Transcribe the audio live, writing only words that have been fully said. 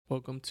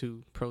Welcome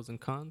to Pros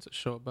and Cons, a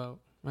show about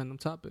random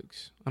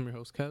topics. I'm your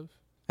host, Kev.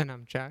 And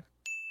I'm Jack.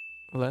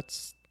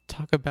 Let's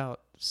talk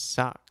about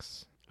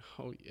socks.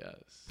 Oh,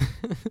 yes.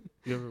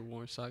 You ever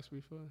worn socks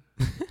before?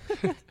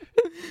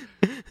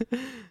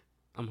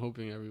 I'm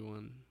hoping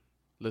everyone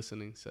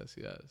listening says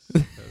yes.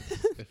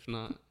 Because if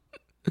not,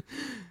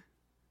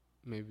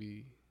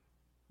 maybe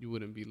you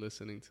wouldn't be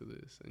listening to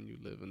this and you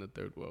live in a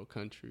third world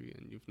country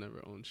and you've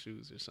never owned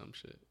shoes or some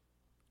shit.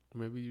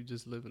 Or maybe you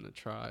just live in a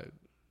tribe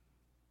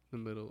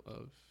in the middle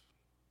of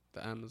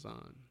the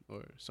Amazon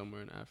or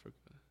somewhere in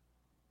Africa.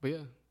 But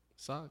yeah,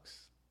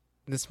 socks.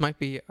 This might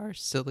be our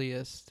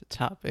silliest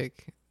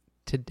topic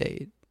to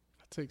date.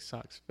 I take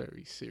socks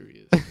very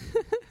serious.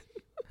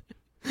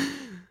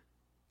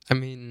 I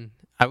mean,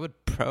 I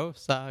would pro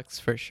socks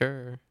for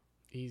sure.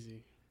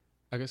 Easy.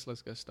 I guess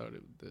let's get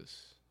started with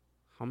this.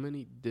 How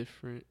many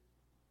different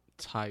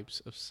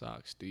types of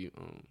socks do you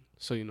own?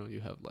 So,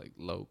 you have like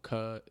low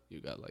cut, you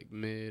got like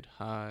mid,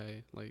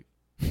 high, like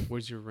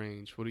where's your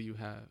range? What do you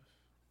have?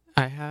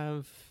 I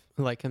have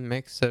like a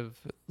mix of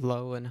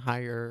low and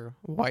higher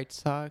white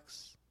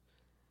socks.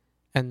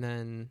 And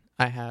then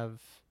I have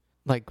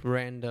like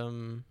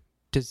random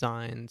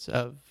designs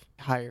of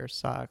higher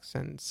socks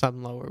and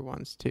some lower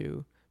ones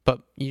too.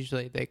 But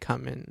usually they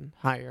come in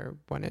higher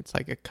when it's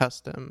like a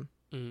custom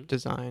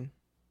design.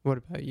 What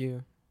about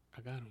you?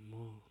 I got them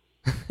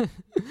all.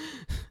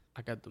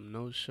 I got them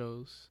no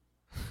shows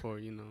for,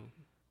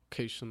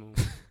 occasional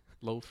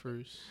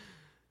loafers,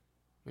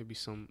 maybe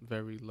some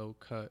very low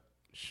cut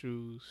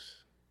shoes,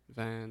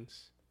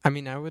 Vans. I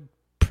mean, I would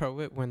pro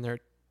it when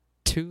they're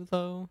too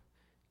low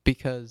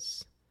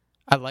because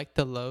I like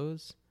the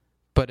lows,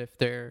 but if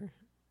they're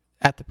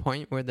at the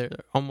point where they're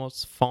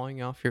almost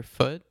falling off your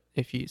foot,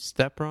 if you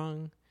step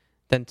wrong,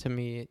 then to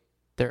me,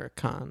 they're a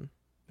con.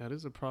 That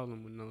is a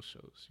problem with no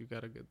shows. You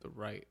got to get the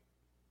right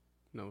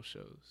no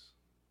shows.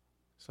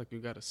 It's like you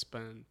got to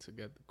spend to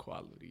get the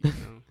quality,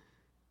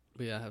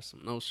 But yeah, I have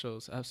some no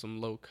shows. I have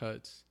some low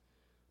cuts.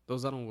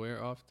 Those I don't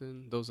wear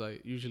often. Those I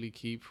usually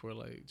keep for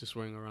like just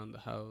wearing around the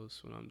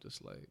house when I'm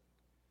just like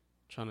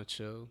trying to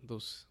chill.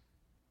 Those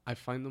I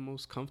find the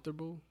most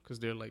comfortable because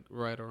they're like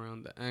right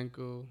around the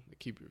ankle. They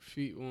keep your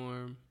feet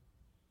warm,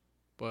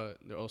 but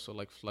they're also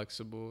like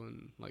flexible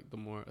and like the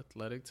more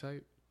athletic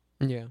type.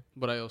 Yeah.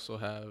 But I also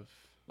have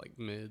like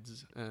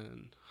mids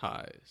and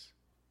highs.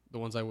 The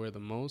ones I wear the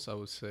most, I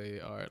would say,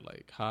 are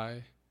like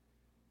high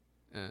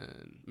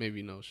and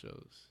maybe no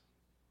shows.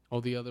 All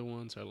the other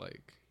ones are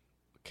like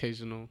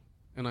occasional.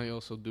 And I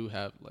also do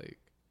have like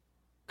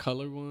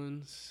color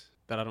ones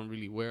that I don't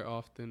really wear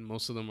often.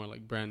 Most of them are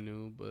like brand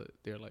new, but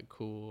they're like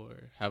cool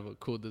or have a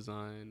cool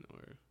design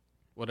or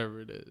whatever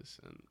it is.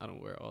 And I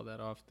don't wear all that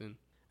often.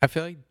 I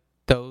feel like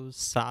those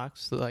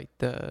socks, like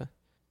the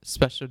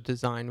special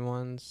design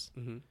ones,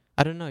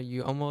 I don't know,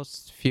 you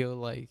almost feel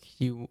like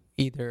you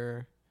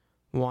either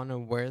want to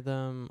wear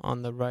them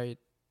on the right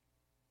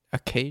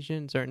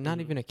occasions or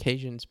not even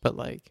occasions, but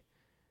like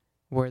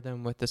wear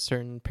them with a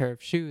certain pair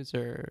of shoes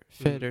or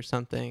fit or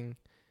something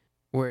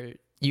where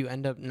you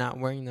end up not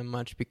wearing them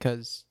much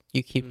because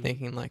you keep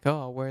thinking like,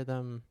 oh, I'll wear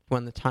them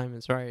when the time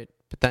is right.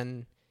 But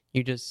then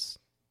you just,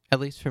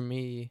 at least for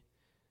me,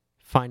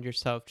 find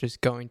yourself just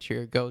going to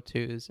your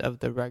go-tos of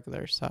the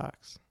regular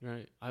socks.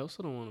 Right. I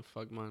also don't want to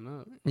fuck mine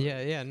up.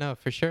 Yeah, no,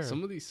 for sure.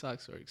 Some of these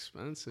socks are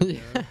expensive.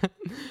 Yeah.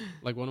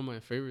 Like one of my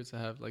favorites, I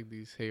have like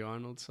these Hey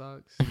Arnold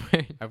socks.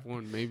 Right. I've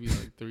worn maybe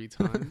like 3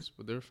 times,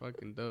 but they're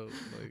fucking dope.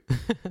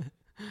 Like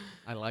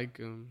I like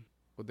them,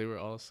 but they were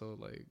also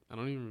like, I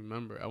don't even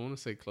remember. I want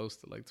to say close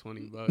to like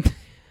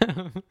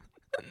 $20.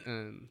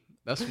 And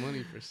that's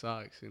money for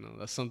socks,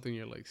 That's something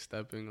you're like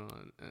stepping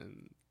on,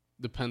 and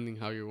depending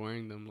how you're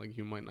wearing them, like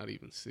you might not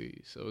even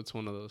see. So it's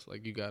one of those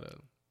like you gotta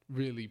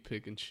really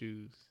pick and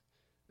choose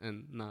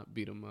and not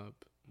beat them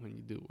up when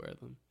you do wear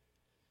them.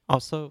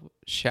 Also,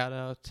 shout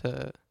out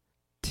to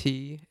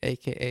T,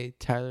 aka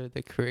Tyler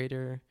the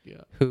Creator,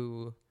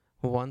 who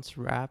once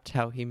rapped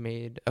how he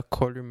made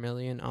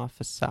 $250,000 off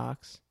of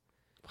socks.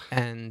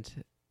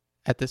 And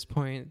at this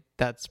point,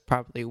 that's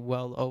probably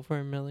well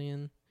over $1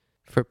 million.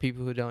 For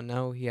people who don't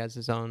know, he has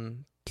his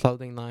own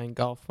clothing line,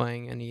 Golf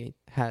Wang, and he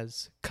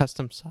has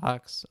custom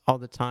socks all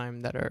the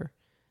time that are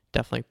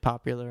definitely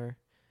popular.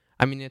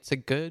 I mean, it's a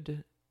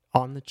good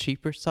on the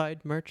cheaper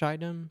side merch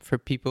item for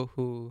people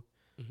who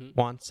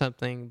want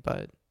something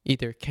but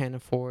either can't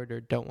afford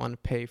or don't want to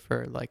pay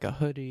for like a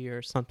hoodie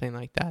or something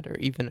like that, or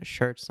even a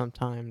shirt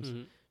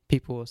sometimes.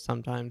 People will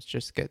sometimes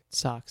just get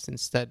socks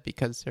instead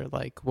because they're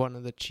like one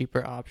of the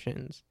cheaper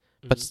options,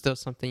 but still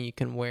something you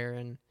can wear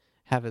and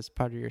have as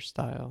part of your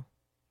style.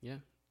 Yeah,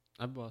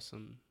 I bought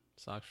some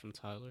socks from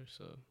Tyler,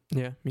 so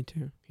yeah, me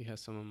too. He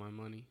has some of my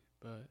money,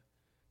 but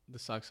the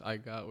socks I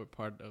got were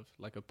part of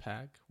like a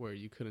pack where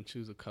you couldn't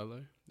choose a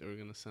color. They were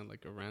gonna send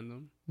like a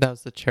random. That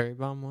was the Cherry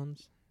Bomb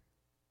ones?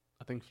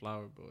 I think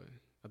Flower Boy.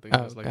 I think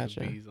it was like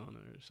the bees on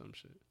it or some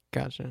shit.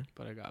 Gotcha.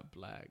 But I got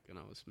black and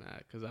I was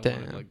mad because I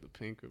wanted like the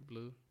pink or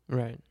blue.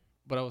 Right.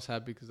 But I was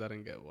happy because I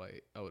didn't get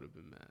white. I would have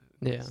been mad.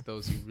 Yeah.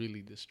 Those you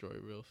really destroy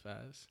real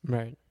fast.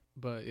 Right.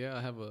 But yeah,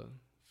 I have a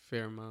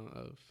fair amount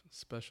of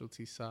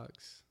specialty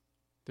socks,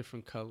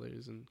 different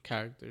colors and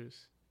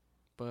characters.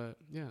 But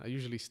yeah, I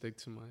usually stick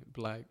to my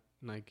black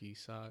Nike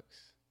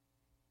socks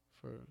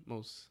for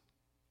most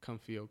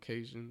comfy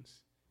occasions.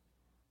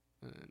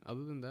 And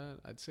other than that,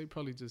 I'd say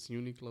probably just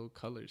Uniqlo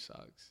colored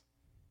socks.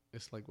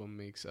 It's like what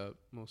makes up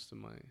most of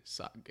my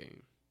sock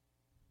game.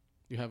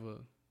 You have a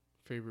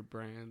favorite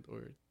brand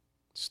or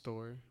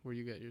store where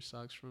you get your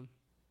socks from?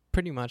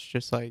 Pretty much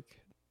just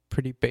like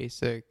pretty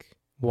basic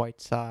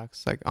white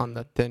socks, like on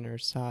the thinner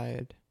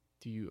side.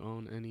 Do you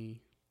own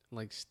any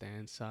like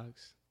Stan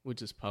socks,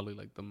 which is probably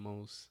like the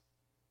most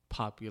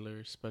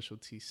popular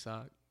specialty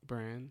sock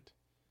brand?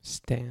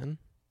 Stans?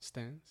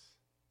 Stans?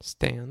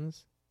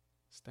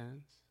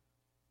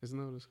 Isn't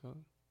that what it's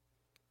called?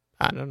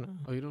 I don't know.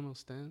 Oh, you don't know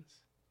Stans?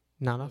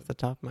 Not off the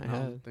top of my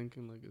head. I'm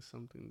thinking like it's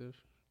something different.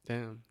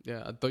 Damn.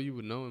 Yeah, I thought you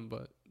would know them,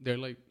 but they're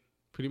like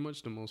pretty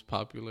much the most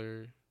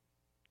popular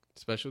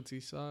specialty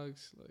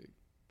socks. Like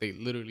they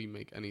literally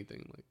make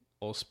anything, like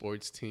all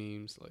sports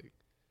teams, like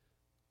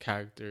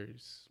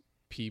characters,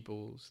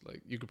 peoples.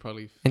 Like you could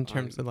probably in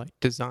terms of like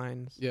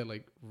designs. Yeah,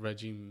 like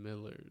Reggie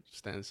Miller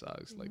Stan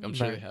socks. Like I'm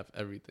sure they have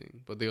everything,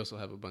 but they also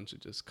have a bunch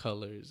of just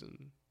colors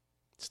and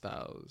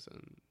styles,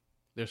 and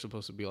they're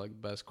supposed to be like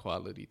best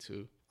quality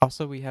too.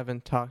 Also, we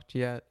haven't talked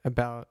yet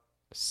about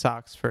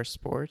socks for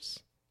sports.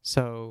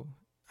 So,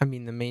 I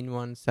mean, the main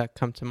ones that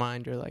come to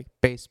mind are like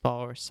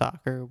baseball or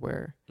soccer,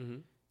 where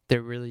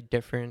they're really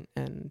different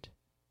and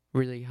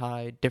really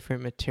high,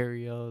 different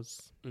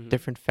materials,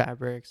 different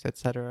fabrics,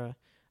 etc.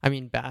 I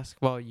mean,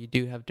 basketball, you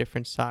do have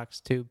different socks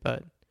too,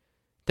 but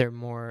they're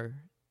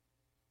more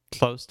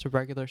close to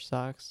regular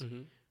socks.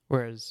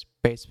 Whereas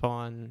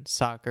baseball and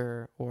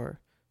soccer or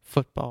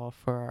football,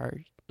 for our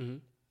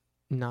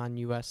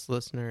non-US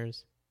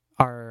listeners,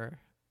 are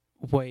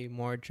way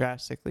more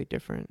drastically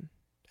different.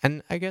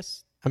 And I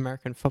guess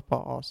American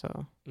football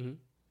also. So,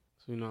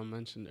 I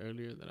mentioned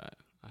earlier that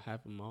I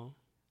have them all.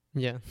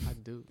 Yeah. I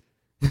do.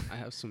 I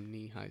have some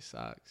knee-high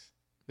socks.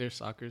 They're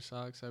soccer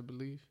socks, I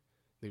believe.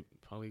 They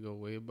probably go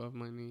way above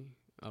my knee.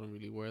 I don't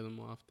really wear them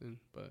often,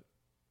 but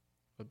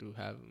I do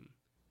have them.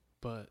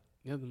 But,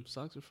 yeah, them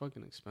socks are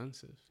fucking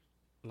expensive.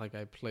 Like,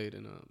 I played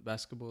in a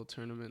basketball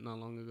tournament not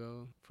long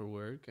ago for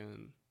work,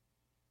 and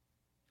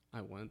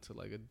I went to,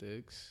 like, a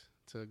Dick's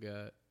to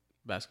get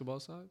basketball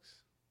socks.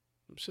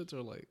 Them shits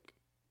are, like,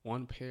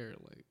 one pair,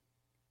 like,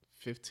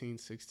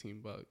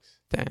 $15-16.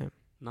 Damn.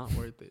 Not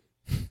worth it.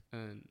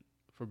 And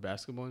for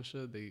basketball and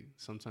shit, they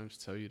sometimes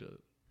tell you to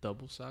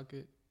double sock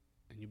it,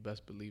 and you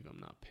best believe I'm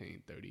not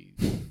paying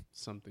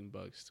 30-something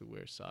bucks to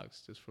wear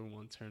socks just for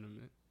one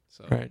tournament.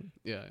 So,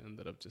 yeah, I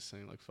ended up just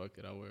saying, like, fuck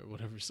it, I'll wear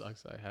whatever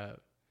socks I have.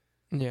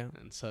 Yeah.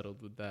 And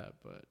settled with that.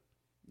 But,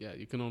 yeah,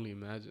 you can only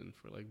imagine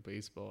for, like,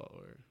 baseball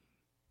or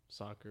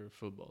soccer,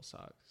 football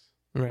socks.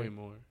 Way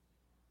more.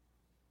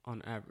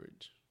 On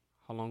average,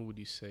 how long would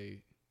you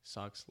say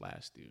socks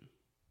last you?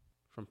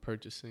 From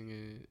purchasing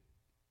it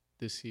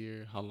this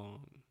year, how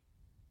long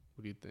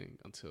would you think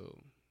until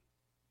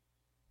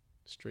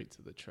straight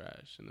to the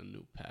trash and a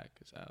new pack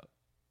is out?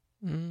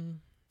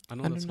 I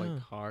know that's like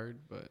hard,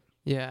 but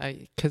yeah,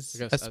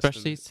 because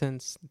especially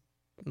since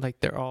like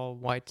they're all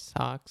white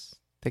socks,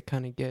 they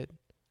kind of get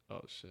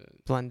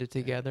blended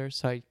together.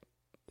 So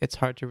it's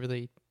hard to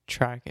really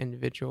track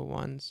individual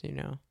ones, you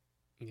know.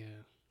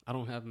 Yeah, I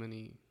don't have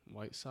many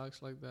white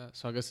socks like that,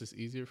 so I guess it's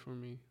easier for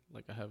me.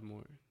 Like I have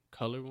more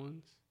color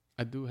ones.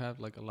 I do have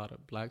like a lot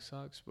of black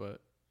socks,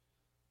 but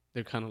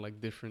they're kind of like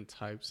different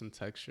types and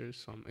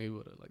textures, so I'm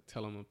able to like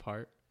tell them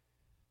apart.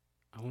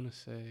 I want to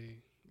say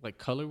like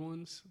color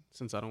ones,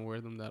 since I don't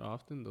wear them that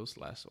often, those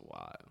last a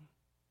while.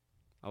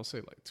 I'll say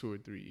like 2 or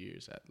 3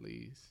 years at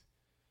least.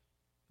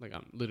 Like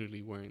I'm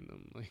literally wearing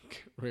them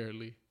like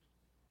rarely,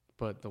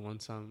 but the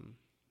ones I'm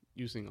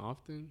using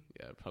often,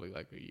 yeah, probably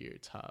like a year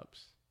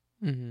tops.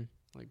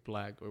 Like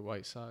black or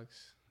white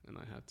socks, and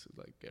I have to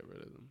like get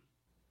rid of them.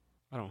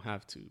 I don't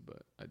have to,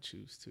 but I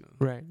choose to.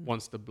 Right.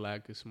 Once the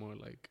black is more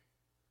like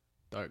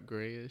dark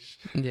grayish.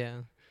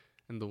 Yeah.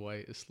 And the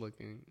white is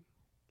looking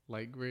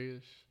light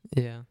grayish.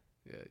 Yeah.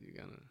 Yeah,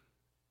 you're gonna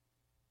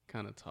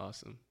kind of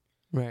toss them.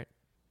 Right.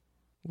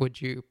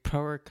 Would you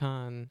pro or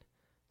con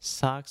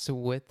socks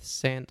with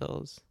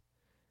sandals?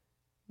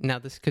 Now,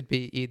 this could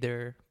be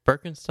either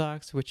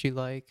Birkenstocks, which you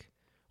like,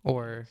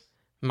 or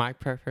my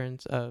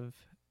preference of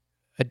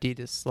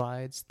Adidas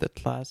slides, the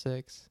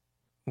classics.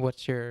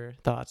 What's your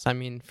thoughts? I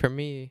mean, for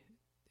me,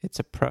 it's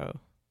a pro.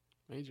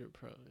 Major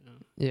pro, yeah.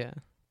 Yeah.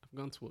 I've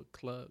gone to a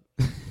club.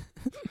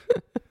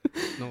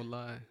 No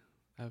lie.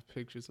 I have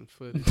pictures and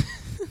footage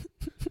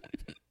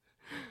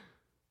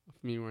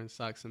of me wearing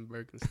socks and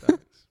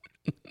Birkenstocks.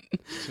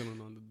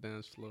 Chilling on the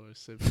dance floor,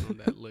 sipping on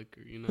that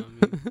liquor, you know what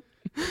I mean?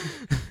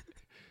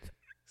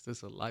 It's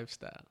just a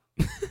lifestyle.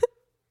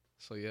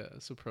 So yeah,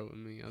 it's a pro with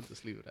me. I'll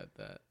just leave it at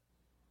that.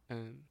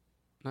 And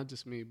not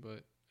just me,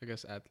 but I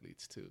guess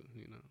athletes too,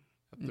 you know.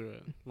 After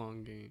a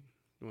long game,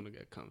 you want to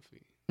get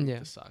comfy. Yeah.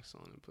 Put the socks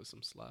on and put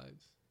some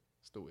slides.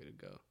 It's the way to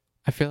go.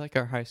 I feel like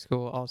our high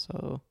school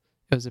also,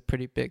 it was a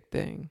pretty big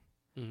thing.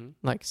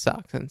 Like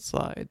socks and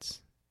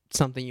slides.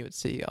 something you would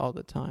see all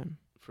the time.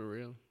 For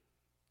real.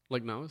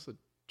 Like now it's a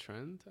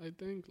trend, I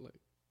think. Like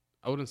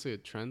I wouldn't say a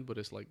trend, but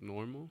it's like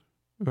normal.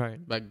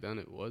 Right. Back then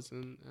it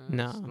wasn't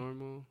as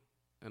normal.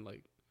 And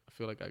like I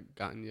feel like I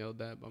gotten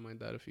yelled at by my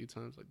dad a few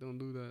times, like, don't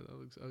do that, that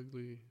looks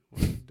ugly.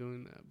 Why are you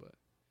doing that? But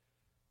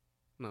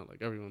not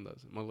like everyone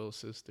does it. My little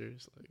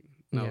sisters, like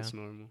now it's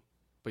normal.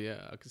 But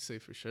yeah, I could say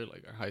for sure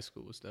like our high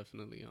school was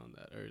definitely on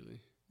that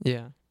early.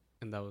 Yeah.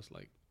 And that was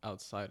like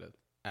outside of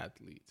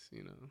athletes,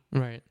 you know?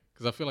 Right.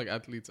 Because I feel like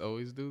athletes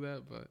always do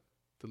that, but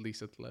the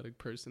least athletic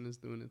person is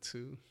doing it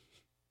too.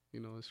 You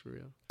know, it's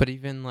real. But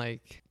even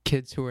like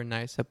kids who were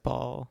nice at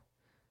ball,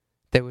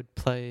 they would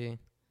play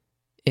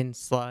in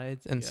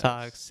slides and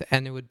socks,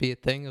 and it would be a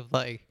thing of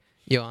like,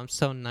 yo, I'm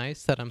so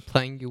nice that I'm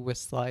playing you with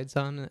slides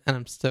on, and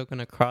I'm still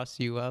gonna cross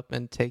you up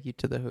and take you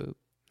to the hoop.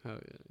 Hell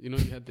yeah. You know,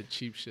 you had the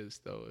cheap shits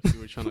though. If you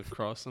were trying to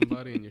cross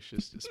somebody and your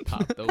shit's just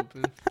popped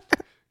open,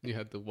 you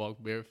had to walk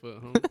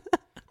barefoot home.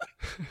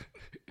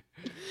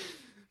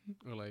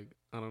 Or like,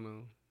 I don't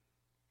know,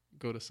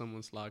 go to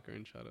someone's locker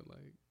and try to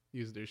like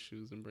use their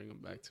shoes and bring them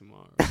back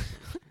tomorrow.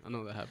 I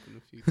know that happened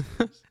a few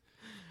times.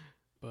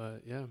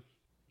 But yeah,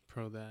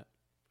 pro that.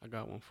 I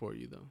got one for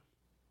you though.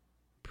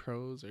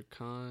 Pros or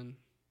con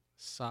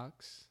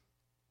socks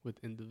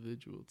with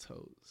individual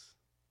toes.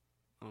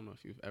 I don't know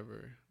if you've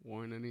ever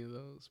worn any of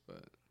those,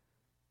 but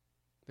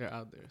they're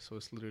out there. So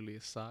it's literally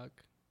a sock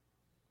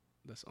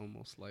that's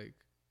almost like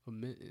a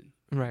mitten.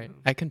 Right. You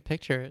know? I can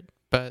picture it,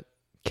 but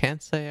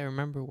can't say I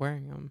remember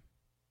wearing them.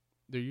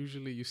 They're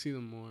usually, you see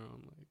them more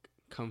on like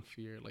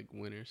comfier, like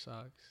winter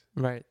socks.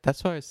 Right.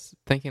 That's why I was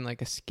thinking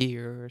like a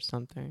skier or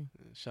something.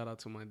 Shout out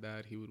to my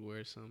dad. He would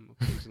wear some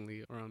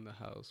occasionally around the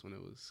house when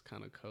it was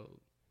kind of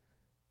cold.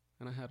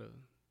 And I had a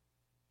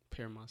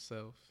pair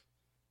myself,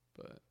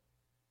 but...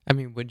 I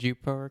mean, would you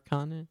pro or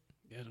con it?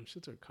 Yeah, them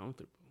shits are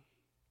comfortable.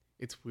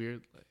 It's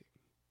weird, like,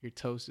 your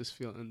toes just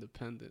feel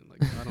independent.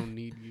 Like, I don't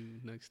need you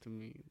next to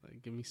me.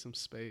 Like, give me some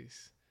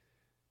space.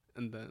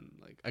 And then,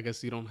 like, I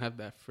guess you don't have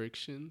that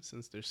friction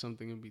since there's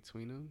something in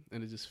between them.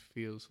 And it just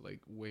feels, like,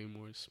 way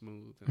more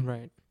smooth. And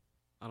right.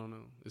 I don't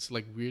know. It's,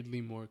 like,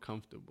 weirdly more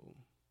comfortable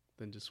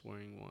than just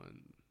wearing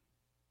one.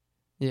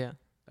 Yeah.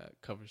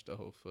 That covers the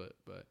whole foot,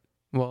 but...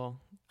 Well,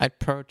 I'd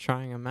pro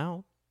trying them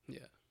out. Yeah.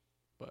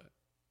 But,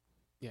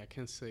 yeah, I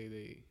can't say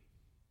they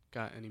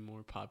got any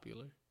more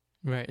popular.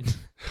 Right.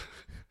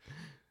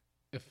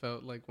 It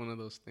felt like one of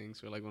those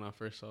things where, like, when I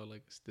first saw,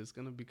 like, is this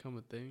going to become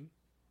a thing?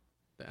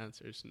 The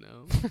answer is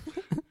no.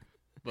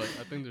 But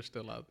I think they're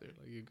still out there.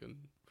 Like, you can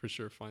for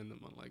sure find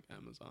them on, like,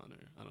 Amazon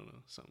or, I don't know,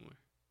 somewhere.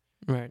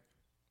 Right.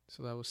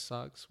 So that was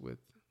socks with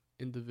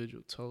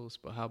individual toes.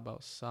 But how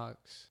about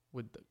socks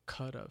with the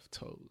cut-off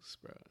toes,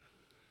 bro?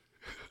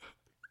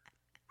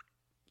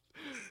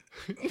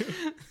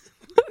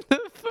 What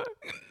the fuck?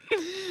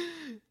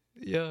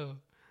 Yo,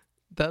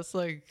 that's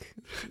like,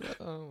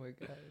 oh my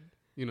god.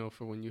 You know,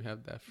 for when you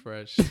have that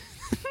fresh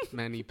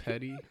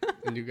mani-pedi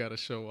and you gotta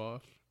show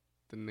off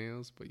the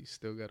nails, but you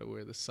still gotta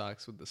wear the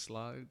socks with the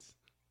slides.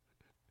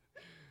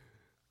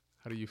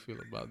 How do you feel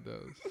about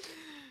those?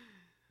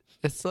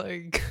 It's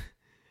like,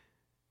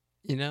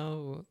 you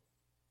know,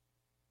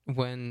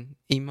 when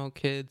emo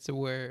kids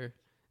wear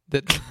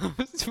the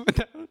gloves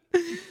without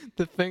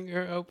the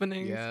finger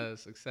openings.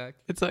 Yes,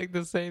 exactly. It's like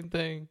the same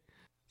thing.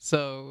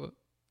 So,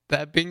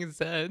 that being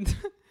said,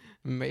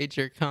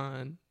 major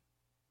con.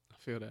 I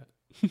feel that.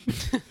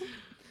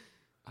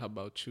 How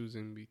about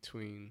choosing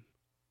between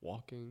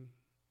walking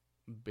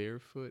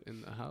barefoot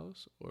in the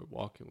house or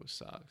walking with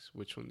socks?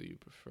 Which one do you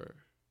prefer?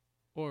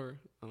 Or,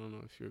 I don't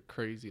know if you're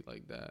crazy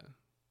like that,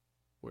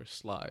 wear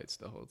slides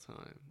the whole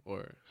time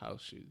or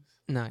house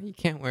shoes. Nah, you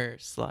can't wear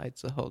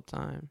slides the whole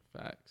time.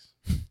 Facts.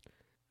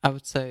 I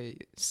would say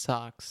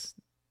socks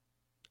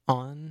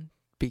on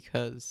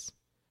because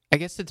I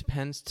guess it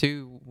depends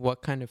too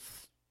what kind of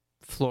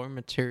floor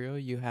material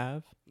you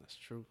have. That's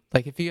true.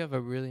 Like if you have a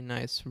really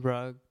nice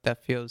rug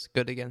that feels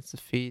good against the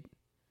feet,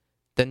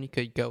 then you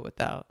could go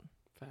without.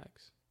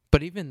 Facts.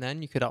 But even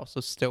then, you could also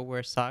still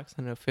wear socks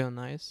and it'll feel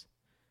nice.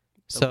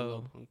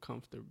 Double up on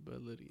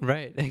comfortability.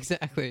 Right,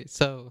 exactly.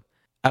 So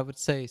I would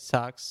say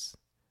socks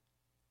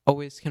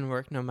always can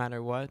work no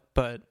matter what,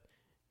 but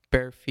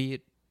bare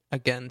feet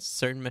against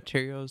certain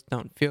materials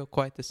don't feel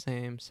quite the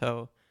same.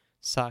 So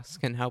socks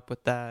can help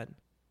with that.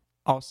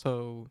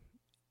 Also,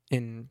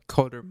 in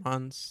colder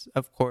months,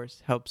 of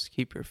course, helps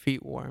keep your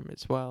feet warm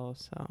as well.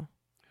 So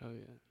hell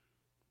yeah.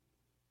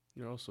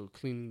 You're also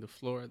cleaning the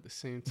floor at the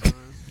same time.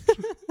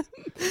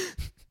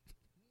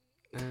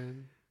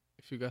 And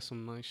if you got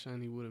some nice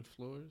shiny wooden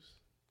floors,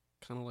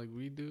 kind of like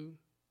we do,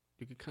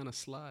 you could kind of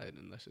slide,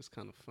 and that's just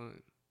kind of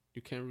fun.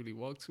 You can't really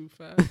walk too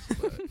fast,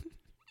 but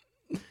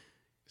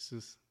it's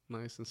just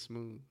nice and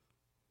smooth.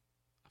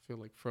 I feel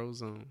like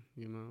Frozone,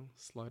 you know,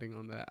 sliding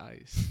on that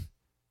ice.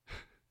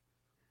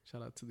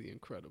 Shout out to the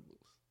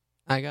Incredibles.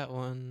 I got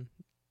one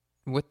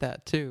with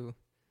that too.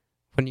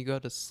 When you go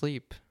to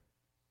sleep,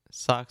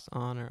 socks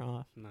on or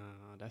off? Nah,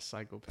 that's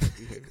psychopath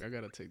behavior. I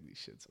gotta take these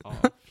shits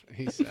off.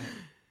 ASAP.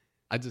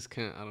 I just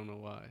can't. I don't know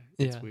why.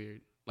 It's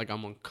weird. Like,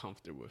 I'm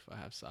uncomfortable if I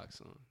have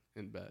socks on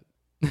in bed.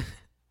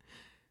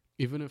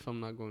 Even if I'm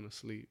not going to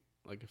sleep.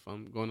 Like, if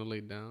I'm going to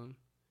lay down.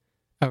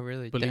 Oh,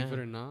 really? Believe Damn. it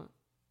or not,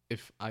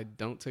 if I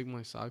don't take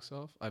my socks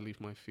off, I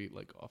leave my feet,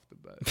 like, off the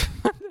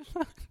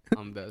bed.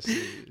 I'm that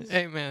serious.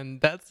 Hey, man,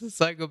 that's a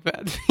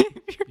psychopath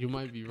behavior. You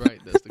might be right.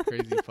 That's the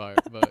crazy part.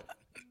 But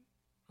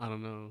I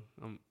don't know.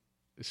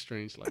 It's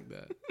strange like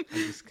that. I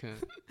just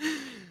can't.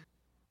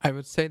 I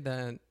would say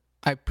that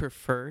I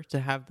prefer to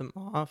have them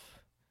off,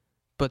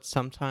 but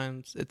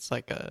sometimes it's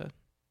like a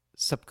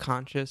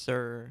subconscious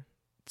or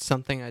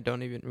something I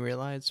don't even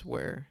realize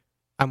where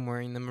I'm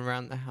wearing them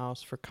around the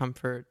house for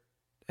comfort,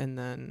 and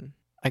then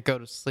I go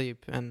to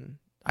sleep and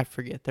I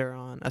forget they're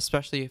on,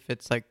 especially if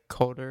it's like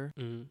colder,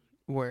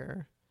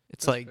 where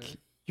it's That's like fair.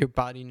 your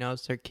body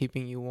knows they're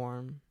keeping you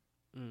warm.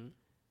 Mm.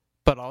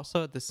 But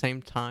also at the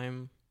same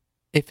time,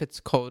 if it's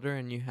colder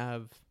and you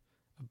have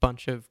a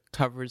bunch of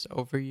covers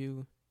over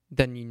you,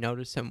 then you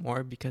notice it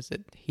more because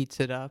it heats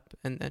it up,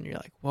 and then you're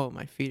like, whoa,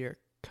 my feet are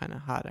kind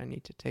of hot. I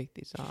need to take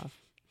these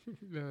off.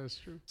 Yeah, that's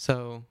true.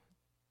 So,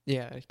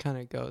 yeah, it kind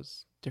of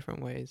goes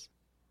different ways.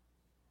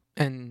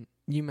 And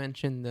you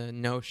mentioned the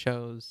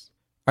no-shows.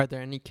 Are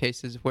there any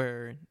cases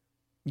where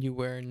you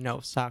wear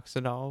no socks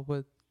at all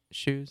with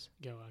shoes?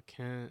 Yo, I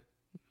can't.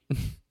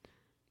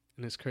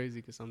 And it's crazy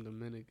because I'm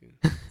Dominican.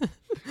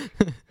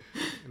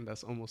 And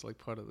that's almost like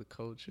part of the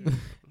culture.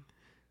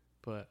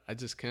 But I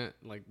just can't.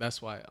 Like,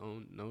 that's why I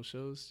own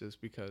no-shows, just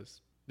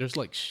because there's,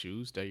 like,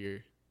 shoes that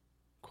you're,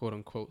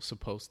 quote-unquote,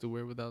 supposed to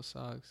wear without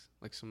socks.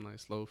 Like some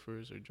nice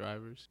loafers or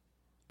drivers.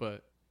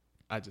 But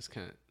I just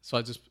can't.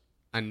 So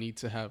I need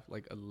to have,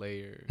 like, a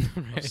layer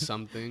of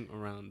something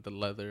around the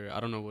leather. I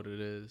don't know what it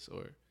is.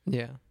 Or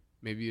Yeah.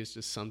 maybe it's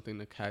just something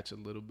to catch a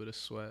little bit of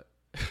sweat.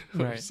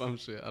 Or Right. some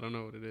shit. I don't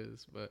know what it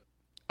is. But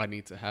I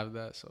need to have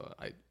that. So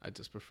I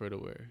just prefer to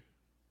wear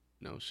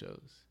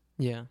no-shows.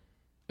 Yeah.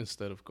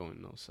 Instead of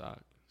going no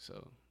sock.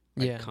 So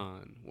I Yeah.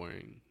 con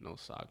wearing no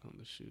sock on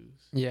the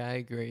shoes. Yeah, I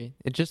agree.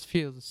 It just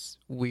feels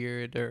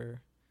weird,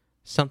 or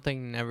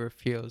something never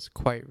feels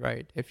quite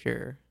right if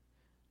you're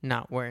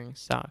not wearing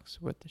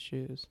socks with the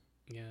shoes.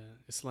 Yeah,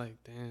 it's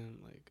like,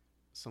 damn, like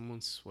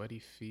someone's sweaty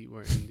feet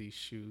were in these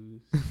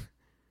shoes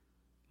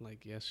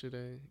like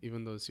yesterday,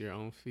 even though it's your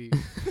own feet.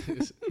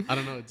 I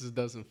don't know, it just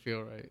doesn't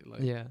feel right.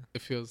 Like, yeah.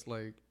 It feels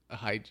like a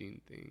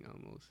hygiene thing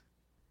almost.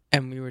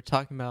 And we were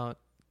talking about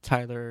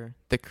Tyler,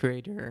 the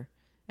Creator,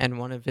 and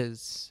one of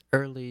his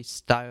early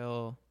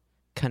style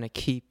kind of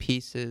key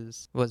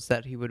pieces was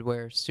that he would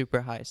wear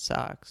super high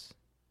socks.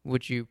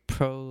 Would you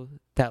pro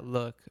that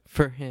look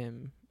for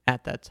him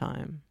at that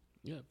time?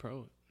 Yeah,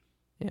 pro it.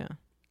 Yeah.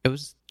 It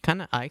was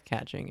kind of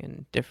eye-catching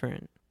and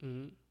different.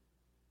 Mm-hmm.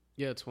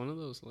 Yeah, it's one of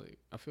those, like,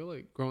 I feel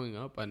like growing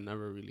up, I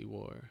never really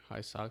wore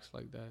high socks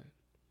like that.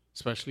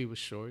 Especially with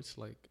shorts.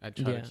 Like, I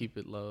try to keep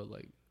it low,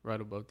 like,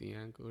 right above the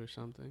ankle or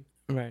something.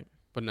 Right.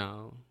 But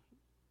now,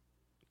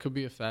 could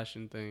be a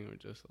fashion thing or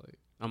just, like,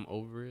 I'm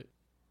over it.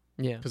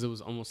 Yeah. Because it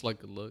was almost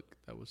like a look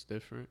that was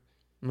different.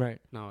 Right.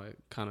 Now I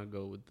kind of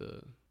go with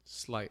the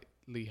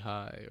slightly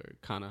high or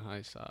kind of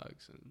high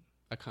socks. And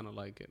I kind of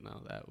like it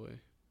now that way.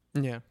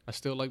 Yeah. I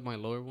still like my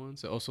lower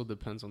ones. It also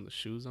depends on the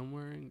shoes I'm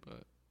wearing.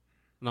 But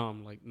now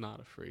I'm, like, not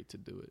afraid to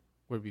do it.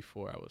 Where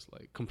before I was,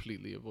 like,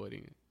 completely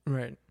avoiding it.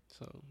 Right.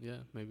 So, yeah,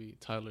 maybe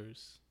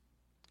Tyler's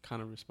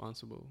kind of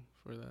responsible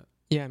for that.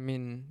 Yeah, I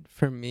mean,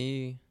 for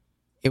me,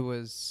 it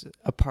was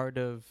a part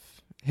of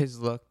his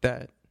look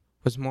that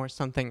was more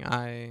something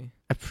I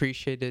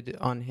appreciated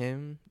on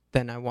him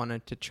than I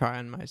wanted to try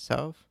on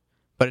myself.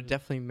 But it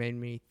definitely made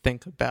me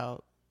think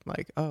about,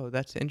 like, oh,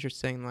 that's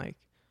interesting. Like,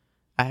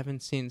 I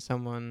haven't seen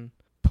someone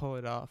pull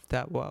it off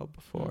that well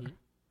before. Mm-hmm.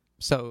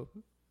 So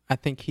I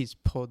think he's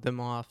pulled them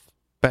off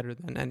better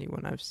than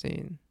anyone I've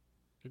seen.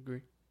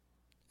 Agree.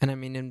 And I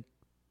mean, in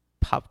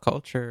pop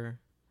culture,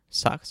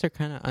 socks are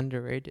kind of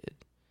underrated.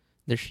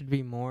 There should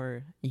be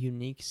more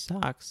unique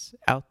socks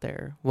out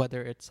there,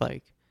 whether it's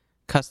like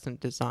custom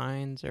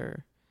designs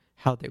or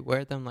how they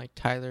wear them. Like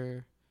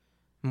Tyler,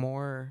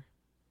 more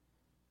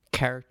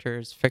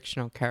characters,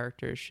 fictional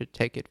characters, should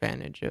take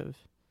advantage of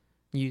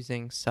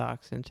using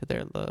socks into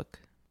their look.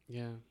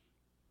 Yeah.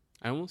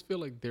 I almost feel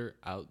like they're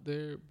out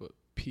there, but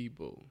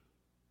people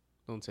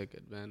don't take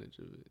advantage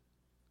of it.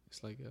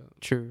 It's like,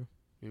 True.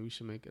 maybe we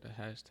should make it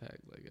a hashtag,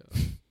 like,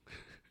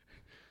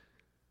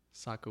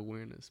 Sock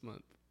Awareness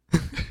Month.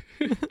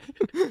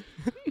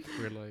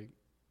 Where, like,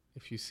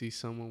 if you see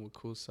someone with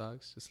cool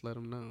socks, just let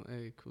them know,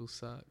 hey, cool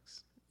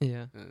socks.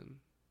 Yeah. And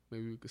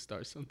maybe we could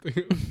start something.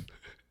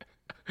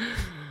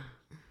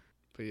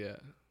 But yeah,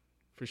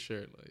 for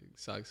sure, like,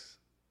 socks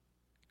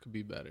could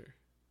be better.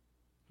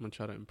 I'm going to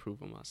try to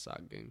improve on my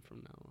sock game from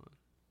now on.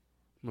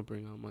 I'm going to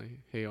bring out my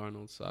Hey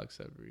Arnold socks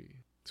every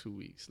 2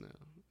 weeks now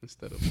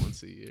instead of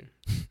once a year.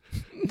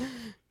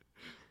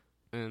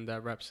 And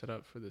that wraps it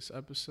up for this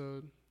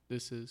episode.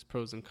 This is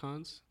Pros and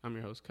Cons. I'm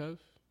your host, Kev.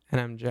 And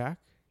I'm Jack.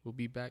 We'll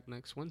be back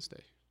next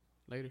Wednesday.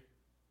 Later.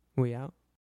 We out.